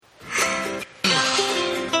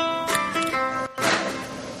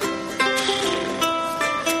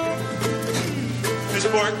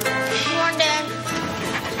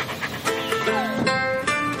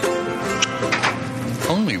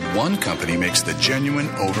one company makes the genuine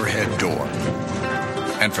overhead door.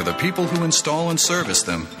 And for the people who install and service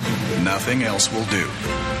them, nothing else will do.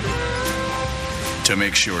 To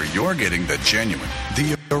make sure you're getting the genuine,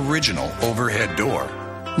 the original overhead door,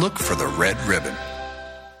 look for the red ribbon.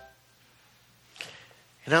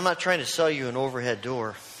 And I'm not trying to sell you an overhead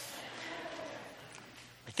door.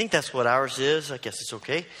 I think that's what ours is. I guess it's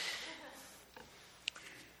okay.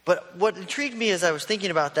 But what intrigued me as I was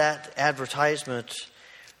thinking about that advertisement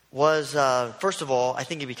was, first of all, I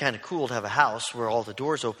think it'd be kind of cool to have a house where all the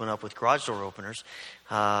doors open up with garage door openers.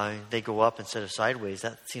 They go up instead of sideways.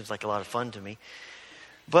 That seems like a lot of fun to me.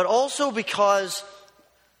 But also because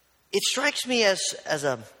it strikes me as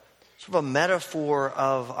a sort of a metaphor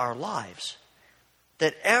of our lives.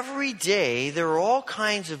 That every day there are all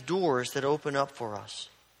kinds of doors that open up for us.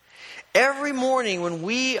 Every morning when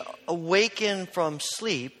we awaken from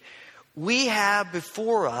sleep, we have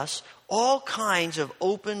before us all kinds of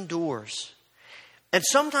open doors. And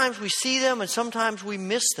sometimes we see them and sometimes we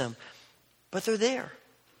miss them, but they're there.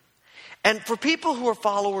 And for people who are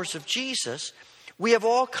followers of Jesus, we have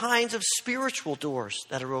all kinds of spiritual doors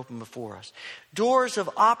that are open before us. Doors of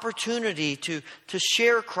opportunity to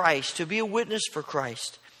share Christ, to be a witness for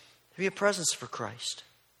Christ, to be a presence for Christ.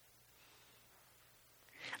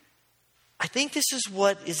 I think this is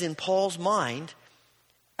what is in Paul's mind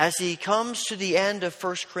as he comes to the end of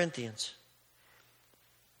 1 Corinthians.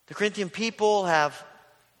 The Corinthian people are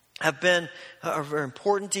very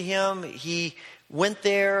important to him. He went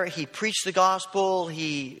there, he preached the gospel,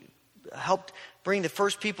 he helped bring the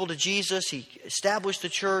first people to Jesus, he established the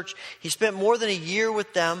church, he spent more than a year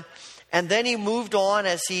with them, and then he moved on,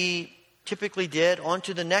 as he typically did, on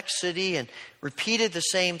to the next city and repeated the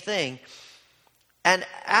same thing. And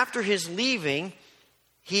after his leaving,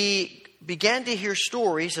 he began to hear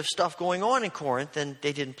stories of stuff going on in Corinth, and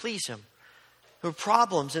they didn't please him. There were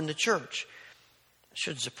problems in the church. It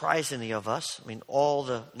shouldn't surprise any of us. I mean, all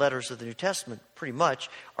the letters of the New Testament pretty much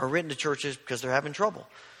are written to churches because they're having trouble.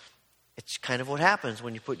 It's kind of what happens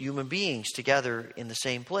when you put human beings together in the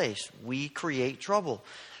same place. We create trouble.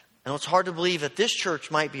 And it's hard to believe that this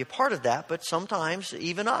church might be a part of that, but sometimes,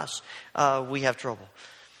 even us, we have trouble.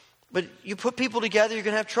 But you put people together, you're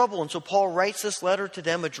going to have trouble. And so Paul writes this letter to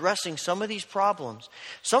them addressing some of these problems.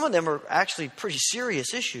 Some of them are actually pretty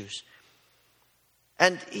serious issues.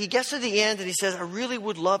 And he gets to the end and he says, I really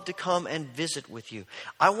would love to come and visit with you.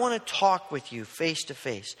 I want to talk with you face to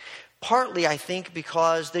face. Partly, I think,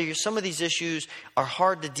 because some of these issues are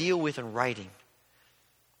hard to deal with in writing.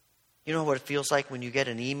 You know what it feels like when you get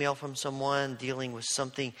an email from someone dealing with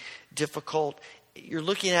something difficult? You're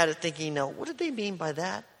looking at it thinking, now, what did they mean by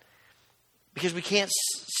that? Because we can't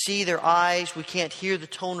see their eyes, we can't hear the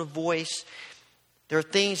tone of voice. There are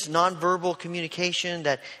things, nonverbal communication,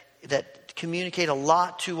 that communicate a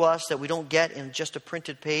lot to us that we don't get in just a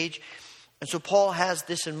printed page. And so Paul has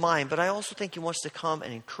this in mind, but I also think he wants to come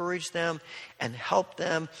and encourage them and help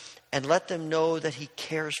them and let them know that he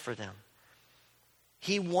cares for them.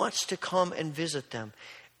 He wants to come and visit them.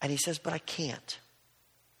 And he says, but I can't.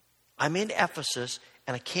 I'm in Ephesus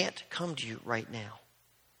and I can't come to you right now.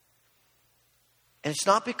 And it's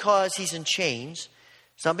not because he's in chains.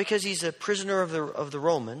 It's not because he's a prisoner of the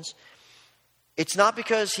Romans. It's not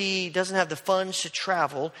because he doesn't have the funds to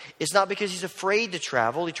travel. It's not because he's afraid to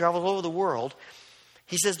travel. He travels all over the world.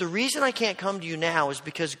 He says, the reason I can't come to you now is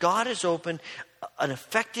because God has opened an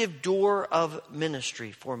effective door of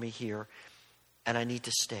ministry for me here, and I need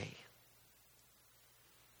to stay.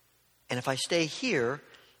 And if I stay here,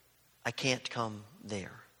 I can't come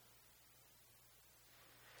there.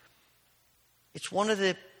 It's one of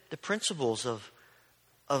the principles of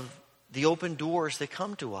the open doors that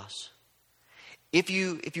come to us. If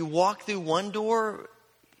you walk through one door,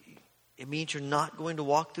 it means you're not going to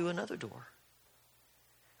walk through another door.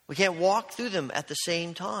 We can't walk through them at the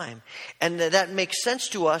same time. And that makes sense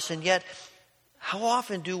to us, and yet how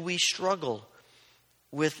often do we struggle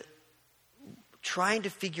with trying to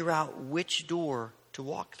figure out which door to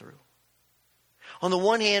walk through? On the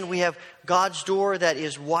one hand, we have God's door that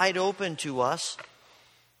is wide open to us.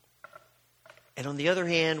 And on the other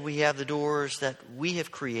hand, we have the doors that we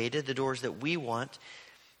have created, the doors that we want.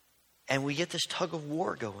 And we get this tug of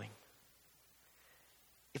war going.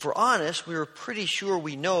 If we're honest, we're pretty sure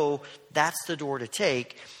we know that's the door to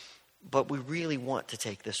take, but we really want to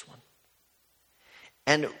take this one.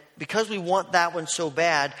 And because we want that one so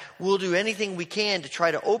bad, we'll do anything we can to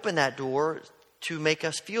try to open that door to make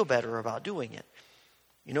us feel better about doing it.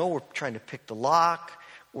 You know, we're trying to pick the lock.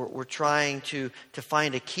 We're trying to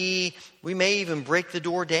find a key. We may even break the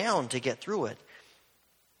door down to get through it.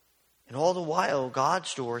 And all the while,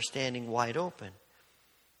 God's door is standing wide open.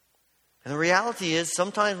 And the reality is,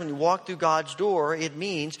 sometimes when you walk through God's door, it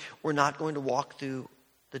means we're not going to walk through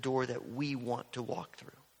the door that we want to walk through.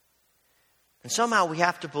 And somehow we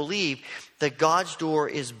have to believe that God's door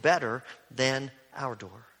is better than our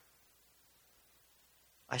door.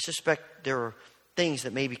 I suspect there are things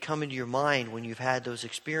that maybe come into your mind when you've had those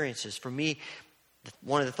experiences. For me,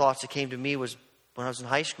 one of the thoughts that came to me was when I was in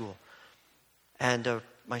high school. And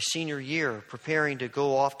my senior year, preparing to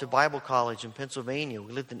go off to Bible college in Pennsylvania.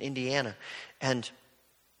 We lived in Indiana. And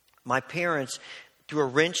my parents threw a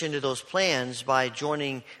wrench into those plans by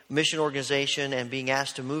joining a mission organization and being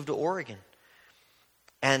asked to move to Oregon.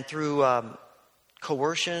 And through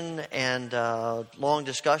coercion and long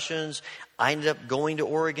discussions, I ended up going to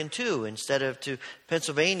Oregon too, instead of to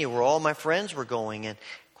Pennsylvania where all my friends were going. And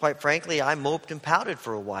quite frankly, I moped and pouted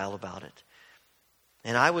for a while about it.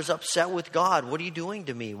 And I was upset with God. What are you doing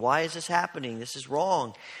to me? Why is this happening? This is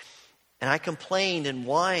wrong. And I complained and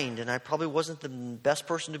whined, and I probably wasn't the best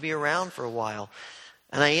person to be around for a while.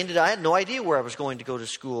 And I had no idea where I was going to go to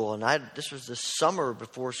school. And this was the summer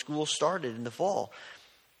before school started in the fall.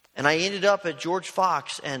 And I ended up at George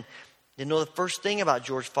Fox and didn't know the first thing about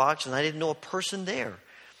George Fox, and I didn't know a person there.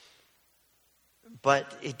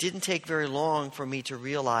 But it didn't take very long for me to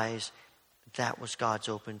realize that was God's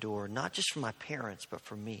open door, not just for my parents, but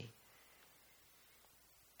for me.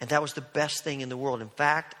 And that was the best thing in the world. In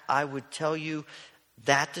fact, I would tell you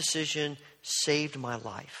that decision saved my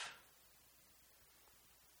life.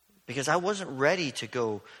 Because I wasn't ready to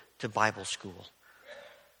go to Bible school.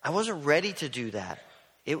 I wasn't ready to do that.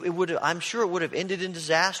 I'm sure it would have ended in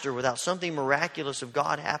disaster without something miraculous of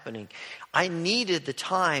God happening. I needed the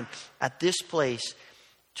time at this place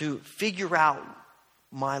to figure out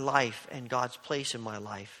my life and God's place in my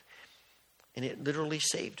life. And it literally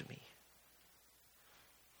saved me.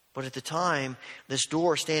 But at the time, this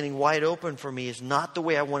door standing wide open for me is not the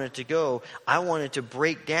way I wanted to go. I wanted to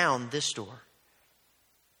break down this door.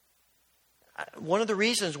 One of the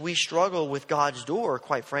reasons we struggle with God's door,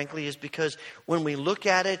 quite frankly, is because when we look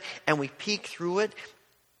at it and we peek through it,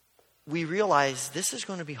 we realize this is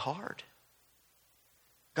going to be hard.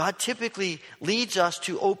 God typically leads us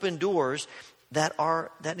to open doors that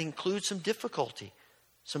include some difficulty,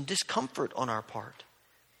 some discomfort on our part.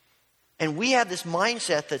 And we have this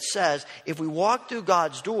mindset that says if we walk through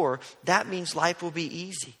God's door, that means life will be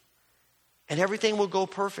easy and everything will go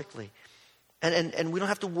perfectly. And we don't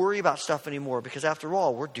have to worry about stuff anymore because after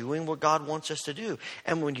all, we're doing what God wants us to do.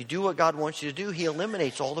 And when you do what God wants you to do, He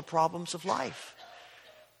eliminates all the problems of life.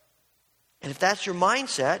 And if that's your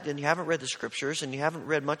mindset, then you haven't read the scriptures and you haven't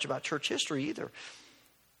read much about church history either.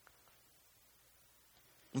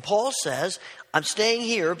 And Paul says, I'm staying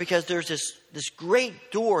here because there's this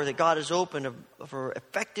great door that God has opened for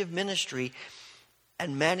effective ministry,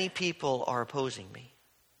 and many people are opposing me.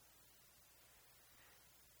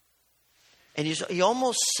 And he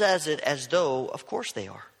almost says it as though, of course they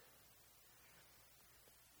are.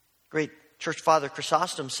 Great church father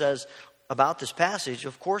Chrysostom says about this passage,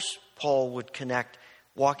 of course Paul would connect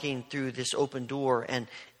walking through this open door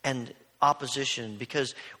and opposition,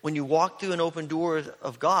 because when you walk through an open door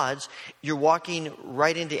of God's, you're walking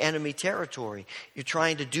right into enemy territory. You're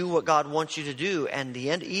trying to do what God wants you to do, and the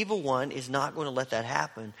evil one is not going to let that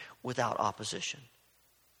happen without opposition.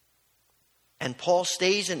 And Paul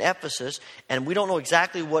stays in Ephesus, and we don't know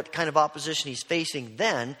exactly what kind of opposition he's facing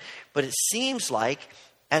then, but it seems like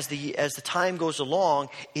as the time goes along,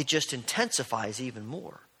 it just intensifies even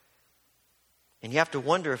more. And you have to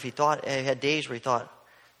wonder if he had days where he thought,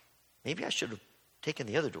 maybe I should have taken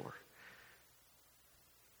the other door.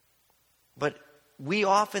 But we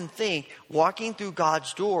often think walking through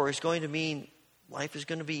God's door is going to mean life is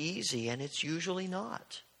going to be easy, and it's usually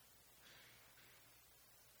not.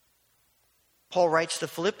 Paul writes to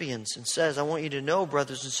Philippians and says, I want you to know,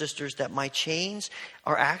 brothers and sisters, that my chains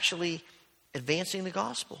are actually advancing the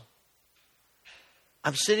gospel.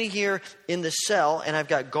 I'm sitting here in the cell, and I've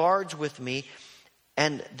got guards with me,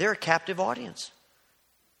 and they're a captive audience.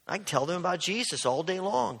 I can tell them about Jesus all day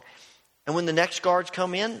long. And when the next guards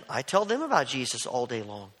come in, I tell them about Jesus all day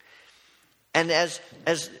long. And as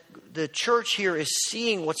the church here is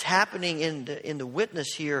seeing what's happening in the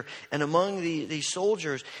witness here and among these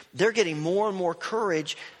soldiers, they're getting more and more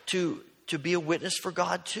courage to be a witness for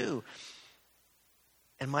God too.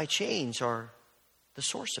 And my chains are the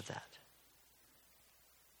source of that.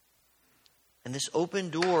 And this open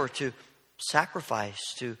door to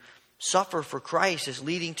sacrifice, to suffer for Christ, is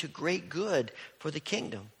leading to great good for the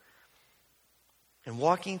kingdom. And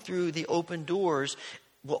walking through the open doors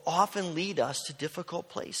will often lead us to difficult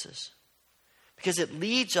places, because it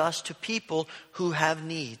leads us to people who have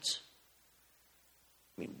needs.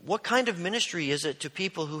 what kind of ministry is it to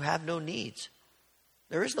people who have no needs?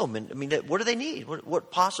 There is no, what do they need?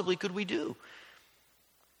 What possibly could we do?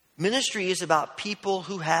 Ministry is about people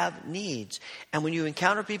who have needs. And when you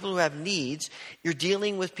encounter people who have needs, you're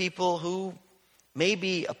dealing with people who may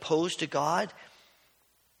be opposed to God.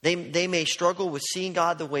 They may struggle with seeing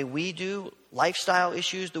God the way we do, lifestyle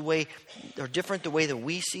issues are different the way that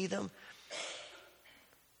we see them.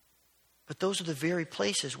 But those are the very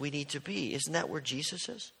places we need to be. Isn't that where Jesus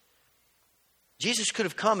is? Jesus could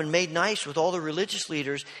have come and made nice with all the religious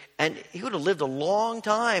leaders, and he would have lived a long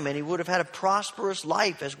time, and he would have had a prosperous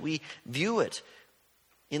life as we view it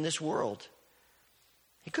in this world.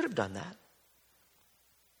 He could have done that.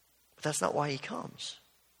 But that's not why he comes.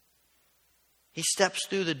 He steps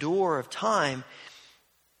through the door of time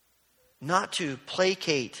not to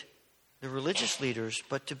placate the religious leaders,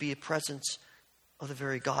 but to be a presence of the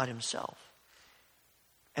very God himself.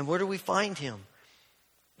 And where do we find him?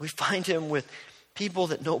 We find him with people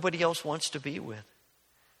that nobody else wants to be with.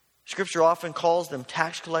 Scripture often calls them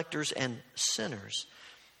tax collectors and sinners.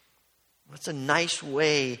 That's a nice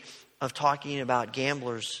way of talking about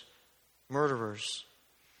gamblers, murderers,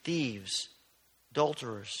 thieves,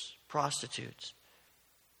 adulterers, prostitutes.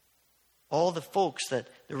 All the folks that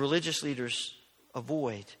the religious leaders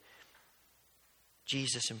avoid,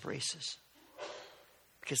 Jesus embraces.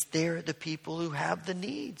 Because they're the people who have the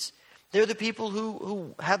needs. They're the people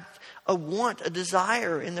who have a want, a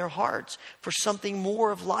desire in their hearts for something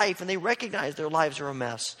more of life, and they recognize their lives are a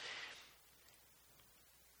mess.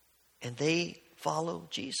 And they follow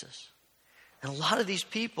Jesus. And a lot of these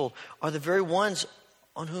people are the very ones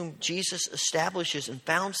on whom Jesus establishes and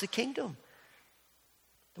founds the kingdom.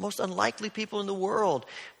 The most unlikely people in the world,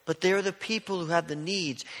 but they're the people who have the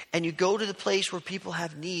needs. And you go to the place where people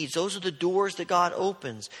have needs. Those are the doors that God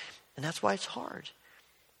opens. And that's why it's hard.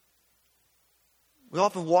 We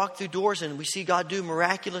often walk through doors and we see God do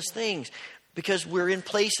miraculous things because we're in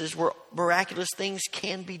places where miraculous things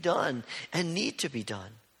can be done and need to be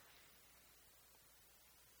done.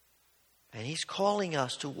 And he's calling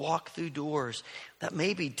us to walk through doors that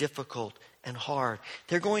may be difficult and hard.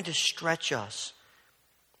 They're going to stretch us.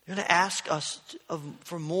 They're going to ask us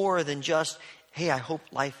for more than just, hey, I hope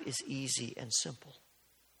life is easy and simple.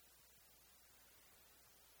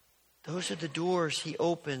 Those are the doors he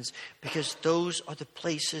opens because those are the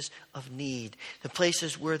places of need. The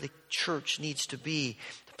places where the church needs to be.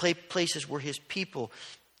 The places where his people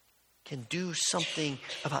can do something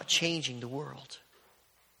about changing the world.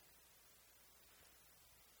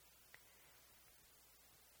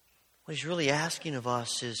 What he's really asking of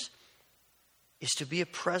us is to be a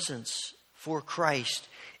presence for Christ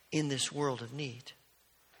in this world of need.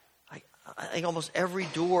 I think almost every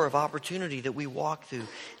door of opportunity that we walk through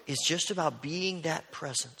is just about being that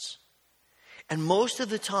presence. And most of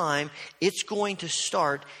the time, it's going to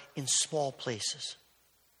start in small places.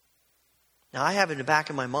 Now, I have in the back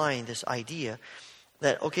of my mind this idea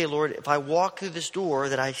that, okay, Lord, if I walk through this door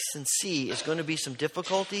that I can see is going to be some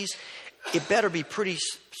difficulties, it better be pretty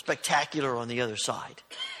spectacular on the other side.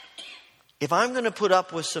 If I'm going to put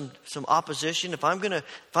up with some opposition, if I'm going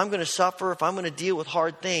to suffer, if I'm going to deal with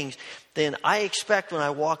hard things, then I expect when I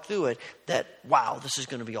walk through it that, wow, this is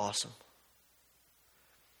going to be awesome.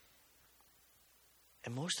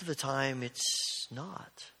 And most of the time, it's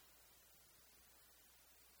not.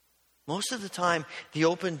 Most of the time, the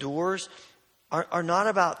open doors are not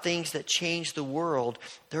about things that change the world.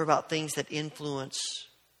 They're about things that influence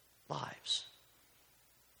lives.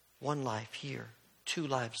 One life here, 2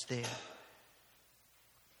 lives there.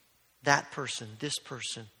 That person,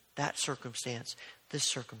 that circumstance, this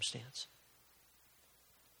circumstance.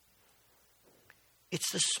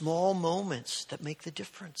 It's the small moments that make the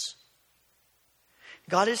difference.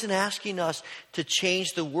 God isn't asking us to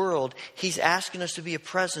change the world. He's asking us to be a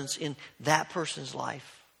presence in that person's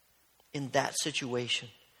life, in that situation.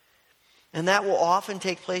 And that will often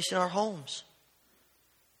take place in our homes.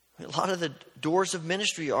 A lot of the doors of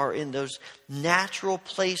ministry are in those natural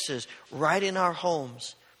places, right in our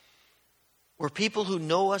homes, where people who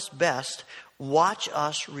know us best watch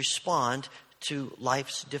us respond to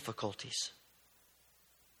life's difficulties.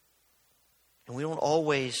 And we don't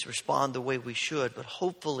always respond the way we should, but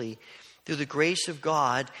hopefully, through the grace of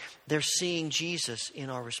God, they're seeing Jesus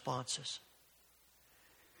in our responses.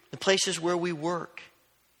 The places where we work,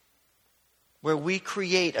 where we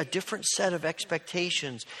create a different set of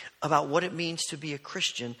expectations about what it means to be a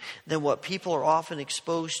Christian than what people are often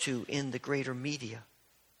exposed to in the greater media.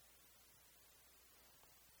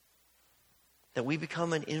 That we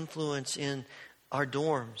become an influence in our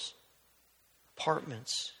dorms,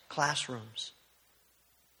 apartments, classrooms,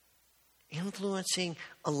 influencing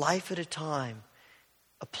a life at a time,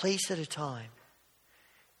 a place at a time.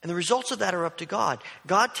 And the results of that are up to God.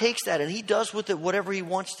 God takes that and he does with it whatever he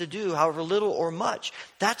wants to do, however little or much.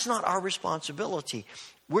 That's not our responsibility.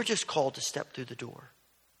 We're just called to step through the door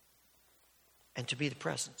and to be the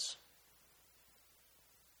presence.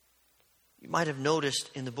 You might have noticed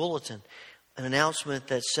in the bulletin an announcement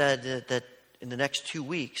that said that in the next 2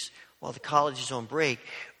 weeks, while the college is on break,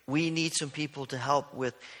 we need some people to help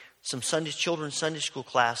with some children's Sunday school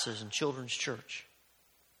classes and children's church.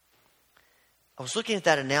 I was looking at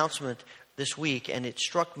that announcement this week, and it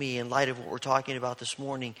struck me in light of what we're talking about this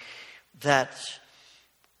morning that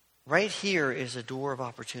right here is a door of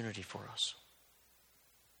opportunity for us.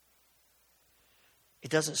 It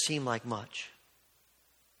doesn't seem like much.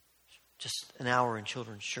 Just an hour in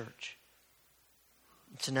children's church.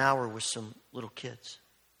 It's an hour with some little kids.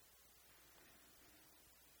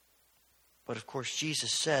 But of course,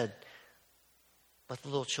 Jesus said, "Let the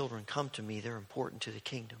little children come to me. They're important to the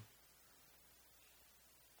kingdom."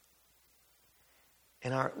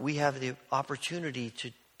 And we have the opportunity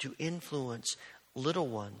to influence little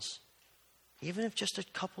ones, even if just a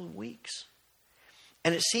couple of weeks.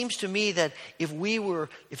 And it seems to me that if we were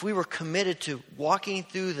committed to walking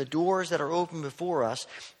through the doors that are open before us,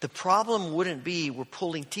 the problem wouldn't be we're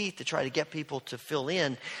pulling teeth to try to get people to fill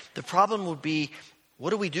in. The problem would be, what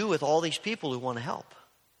do we do with all these people who want to help?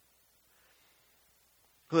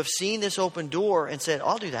 Who have seen this open door and said,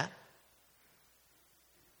 "I'll do that.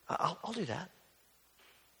 I'll do that."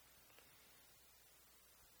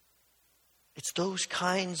 It's those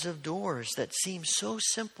kinds of doors that seem so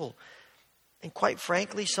simple and, quite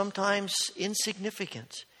frankly, sometimes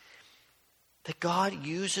insignificant, that God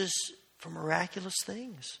uses for miraculous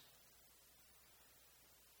things.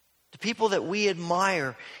 The people that we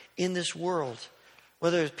admire in this world,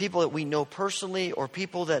 whether it's people that we know personally or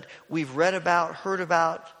people that we've read about, heard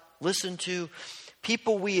about, listened to,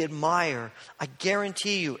 people we admire, I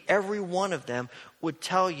guarantee you every one of them would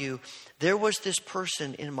tell you, there was this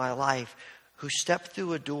person in my life who stepped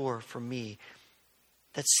through a door for me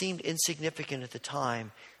that seemed insignificant at the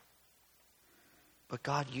time, but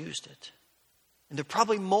God used it. And there are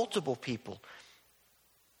probably multiple people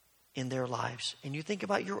in their lives. And you think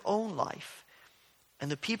about your own life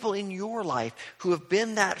and the people in your life who have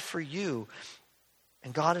been that for you,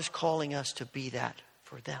 and God is calling us to be that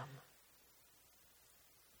for them.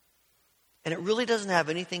 And it really doesn't have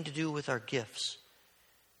anything to do with our gifts.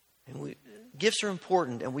 And gifts are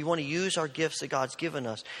important, and we want to use our gifts that God's given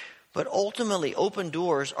us. But ultimately, open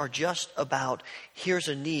doors are just about, here's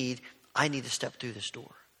a need, I need to step through this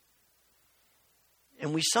door.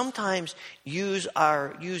 And we sometimes use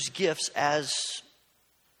gifts as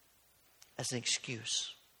an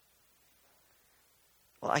excuse.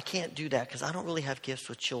 Well, I can't do that because I don't really have gifts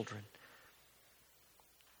with children.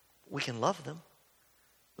 We can love them.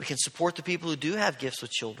 We can support the people who do have gifts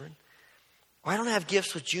with children. Or I don't have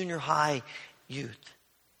gifts with junior high youth.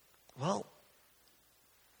 Well,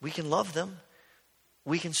 we can love them.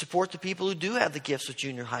 We can support the people who do have the gifts with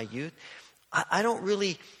junior high youth. I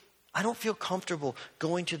don't feel comfortable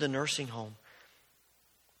going to the nursing home.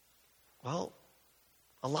 Well,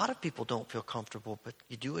 a lot of people don't feel comfortable, but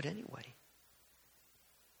you do it anyway.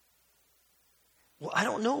 Well, I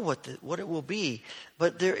don't know what it will be,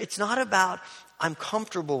 but it's not about I'm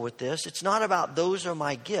comfortable with this. It's not about those are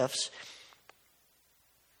my gifts.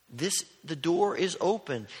 The door is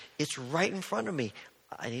open. It's right in front of me.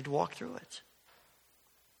 I need to walk through it.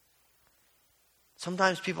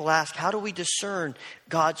 Sometimes people ask, how do we discern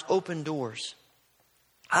God's open doors?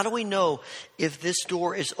 How do we know if this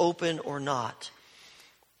door is open or not?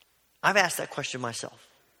 I've asked that question myself.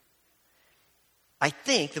 I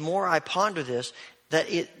think the more I ponder this,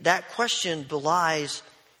 that question belies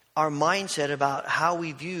our mindset about how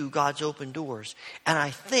we view God's open doors. And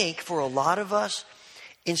I think for a lot of us,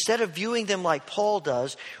 instead of viewing them like Paul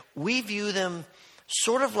does, we view them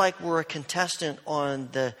sort of like we're a contestant on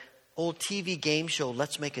the old TV game show,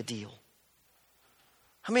 Let's Make a Deal.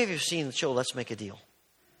 How many of you have seen the show, Let's Make a Deal?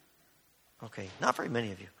 Okay, not very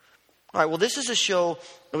many of you. All right, well, this is a show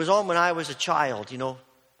that was on when I was a child,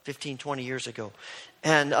 15, 20 years ago.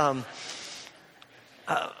 And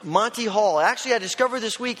Monty Hall, actually I discovered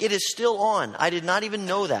this week it is still on. I did not even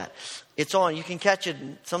know that. It's on. You can catch it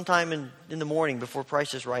sometime in the morning before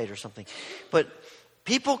Price is Right or something. But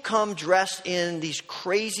people come dressed in these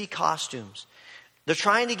crazy costumes. They're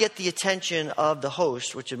trying to get the attention of the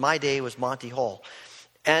host, which in my day was Monty Hall.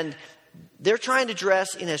 And they're trying to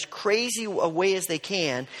dress in as crazy a way as they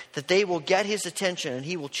can that they will get his attention and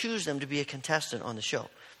he will choose them to be a contestant on the show.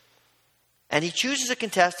 And he chooses a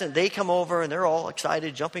contestant. They come over and they're all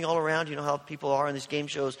excited, jumping all around. You know how people are in these game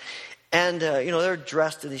shows. And, they're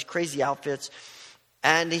dressed in these crazy outfits.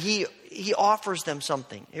 And he offers them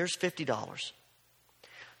something. Here's $50.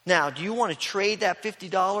 Now, do you want to trade that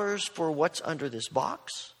 $50 for what's under this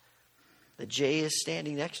box that Jay is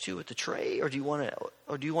standing next to at the tray? Or do you want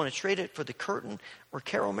to trade it for the curtain where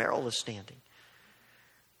Carol Merrill is standing?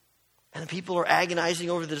 And the people are agonizing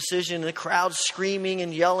over the decision, and the crowd's screaming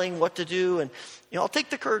and yelling what to do. And, I'll take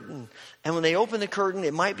the curtain. And when they open the curtain,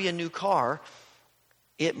 it might be a new car.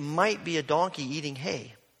 It might be a donkey eating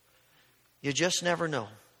hay. You just never know.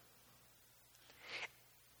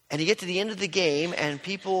 And you get to the end of the game, and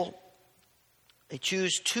they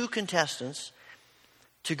choose 2 contestants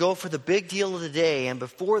to go for the big deal of the day. And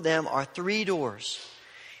before them are 3 doors.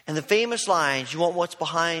 And the famous lines, you want what's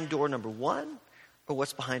behind door number 1? Or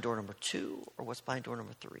what's behind door number 2, or what's behind door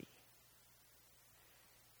number 3.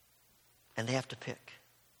 And they have to pick.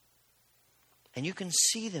 And you can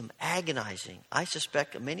see them agonizing. I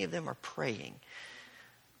suspect that many of them are praying.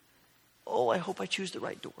 Oh, I hope I choose the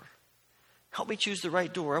right door. Help me choose the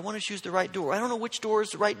right door. I want to choose the right door. I don't know which door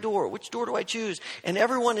is the right door. Which door do I choose? And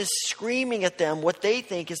everyone is screaming at them what they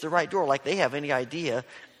think is the right door, like they have any idea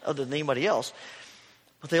other than anybody else.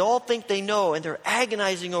 But they all think they know, and they're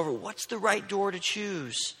agonizing over what's the right door to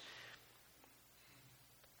choose.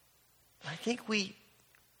 I think we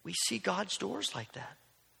see God's doors like that.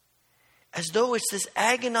 As though it's this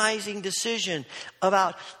agonizing decision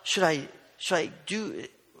about should I do,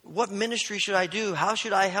 what ministry should I do? How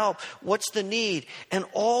should I help? What's the need? And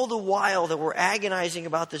all the while that we're agonizing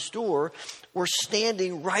about this door, we're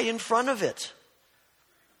standing right in front of it.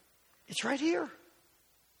 It's right here.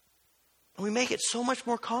 And we make it so much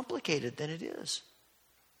more complicated than it is.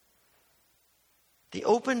 The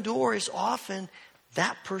open door is often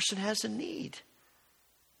that person has a need.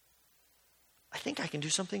 I think I can do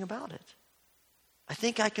something about it. I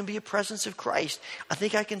think I can be a presence of Christ. I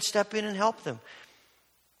think I can step in and help them.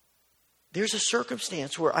 There's a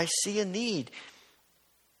circumstance where I see a need.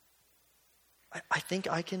 I think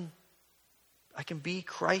I can be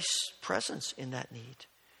Christ's presence in that need.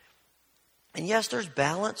 And yes, there's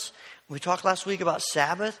balance. We talked last week about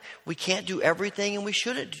Sabbath. We can't do everything, and we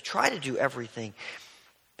shouldn't try to do everything.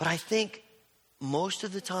 But I think most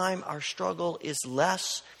of the time our struggle is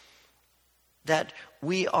less that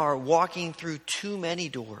we are walking through too many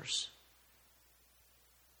doors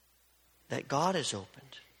that God has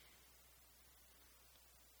opened,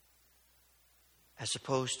 as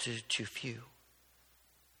opposed to too few.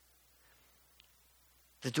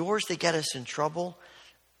 The doors that get us in trouble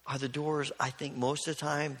are the doors, I think, most of the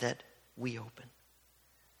time that we open.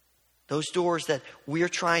 Those doors that we're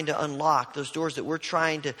trying to unlock, those doors that we're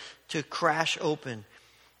trying to crash open.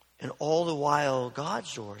 And all the while,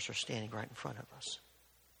 God's doors are standing right in front of us,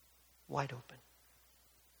 wide open.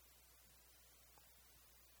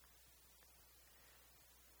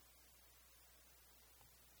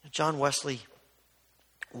 John Wesley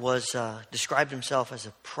described himself as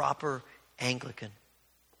a proper Anglican.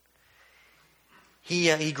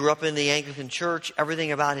 He grew up in the Anglican church.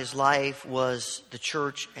 Everything about his life was the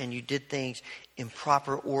church, and you did things in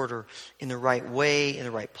proper order, in the right way, in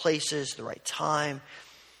the right places, the right time.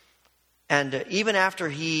 And even after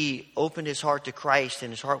he opened his heart to Christ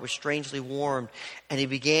and his heart was strangely warmed, and he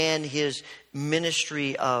began his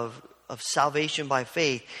ministry of salvation by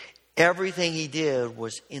faith, everything he did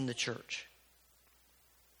was in the church.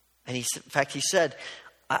 And in fact, he said,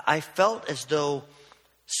 I felt as though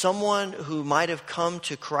someone who might have come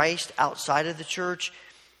to Christ outside of the church,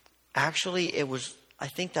 actually I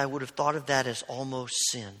think I would have thought of that as almost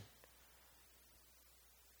sin.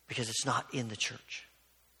 Because it's not in the church.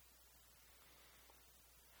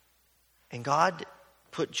 And God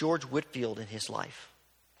put George Whitefield in his life.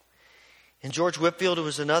 And George Whitefield, who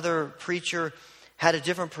was another preacher, had a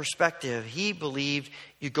different perspective. He believed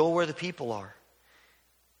you go where the people are.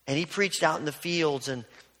 And he preached out in the fields and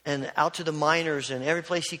out to the miners and every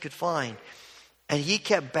place he could find. And he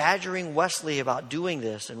kept badgering Wesley about doing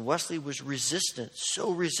this. And Wesley was resistant,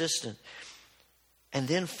 so resistant. And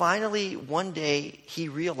then finally, one day, he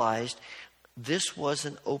realized this was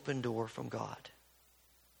an open door from God.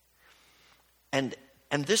 And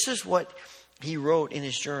this is what he wrote in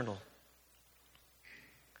his journal.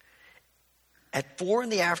 At 4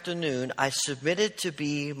 p.m, I submitted to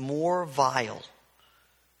be more vile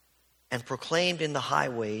and proclaimed in the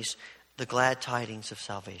highways the glad tidings of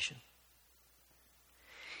salvation.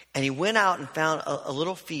 And he went out and found a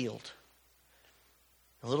little field,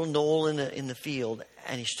 a little knoll in the field,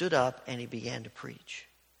 and he stood up and he began to preach.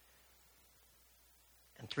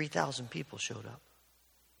 And 3,000 people showed up.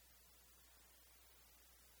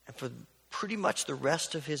 And for pretty much the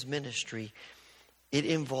rest of his ministry, it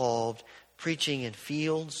involved preaching in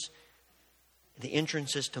fields, the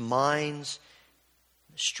entrances to mines,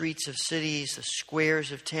 the streets of cities, the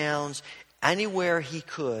squares of towns. Anywhere he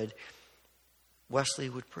could, Wesley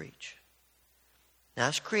would preach. Now,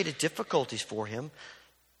 this created difficulties for him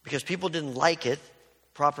because people didn't like it.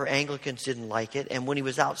 Proper Anglicans didn't like it. And when he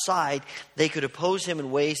was outside, they could oppose him in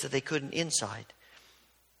ways that they couldn't inside.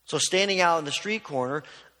 So standing out in the street corner,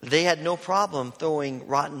 they had no problem throwing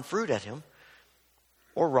rotten fruit at him,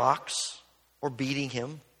 or rocks, or beating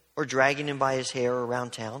him, or dragging him by his hair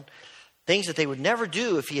around town. Things that they would never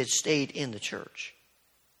do if he had stayed in the church.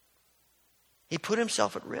 He put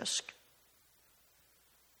himself at risk.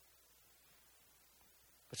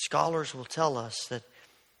 But scholars will tell us that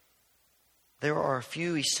there are a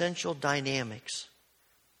few essential dynamics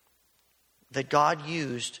that God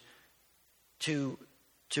used to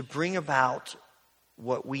bring about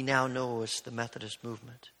what we now know as the Methodist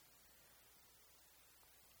movement.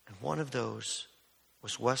 And one of those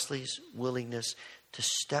was Wesley's willingness to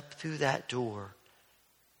step through that door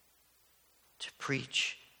to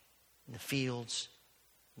preach in the fields,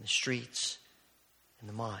 in the streets, in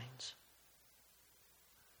the mines.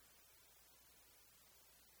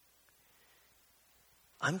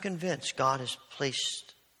 I'm convinced God has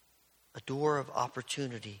placed a door of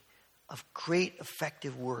opportunity, of great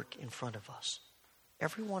effective work in front of us.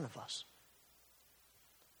 Every one of us.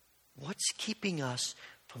 What's keeping us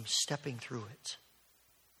from stepping through it?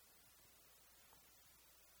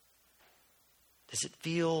 Does it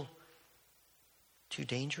feel too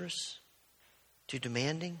dangerous? Too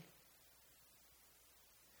demanding?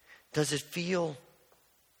 Does it feel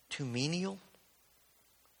too menial?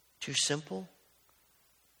 Too simple?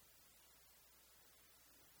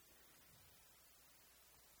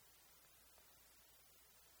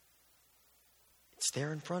 It's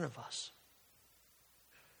there in front of us.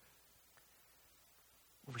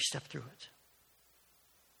 Will we step through it?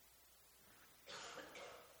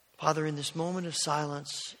 Father, in this moment of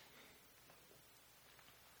silence,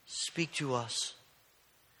 speak to us.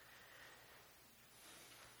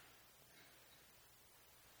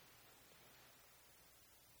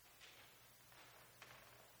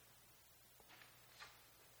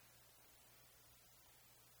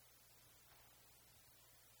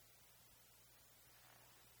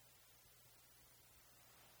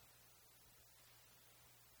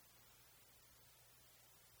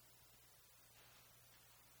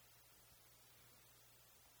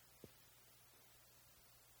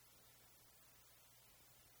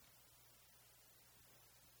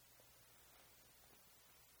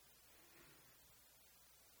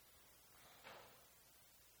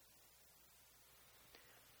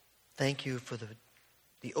 Thank you for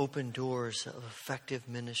the open doors of effective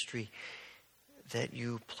ministry that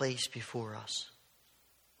you place before us.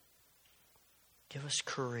 Give us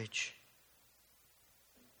courage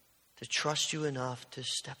to trust you enough to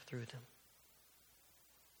step through them,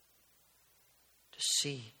 to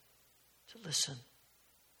see, to listen.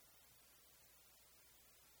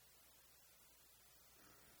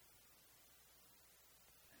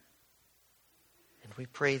 And we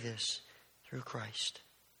pray this through Christ.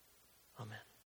 Amen.